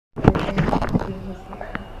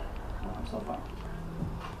so far?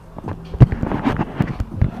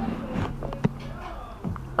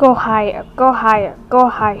 Go higher, go higher, go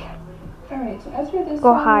higher. Alright, so as for this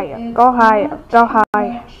Go one, higher, it's go higher, not go too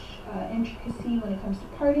higher. much intricacy when it comes to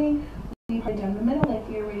parting. We part down the middle like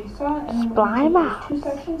we already saw, and then we're Sply going to take mouth. those 2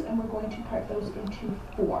 sections and we're going to part those into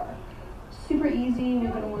 4. Super easy, we're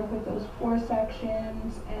going to work with those 4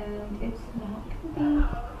 sections, and it's not going to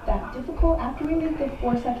be that difficult. After we make the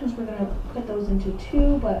 4 sections, we're going to put those into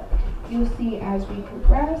 2, but you'll see as we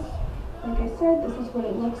progress. Like I said, this is what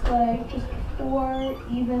it looks like, just 4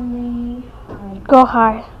 Go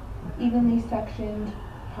higher. evenly sectioned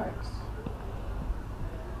parts.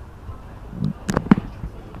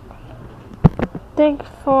 Thanks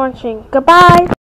for watching. Goodbye.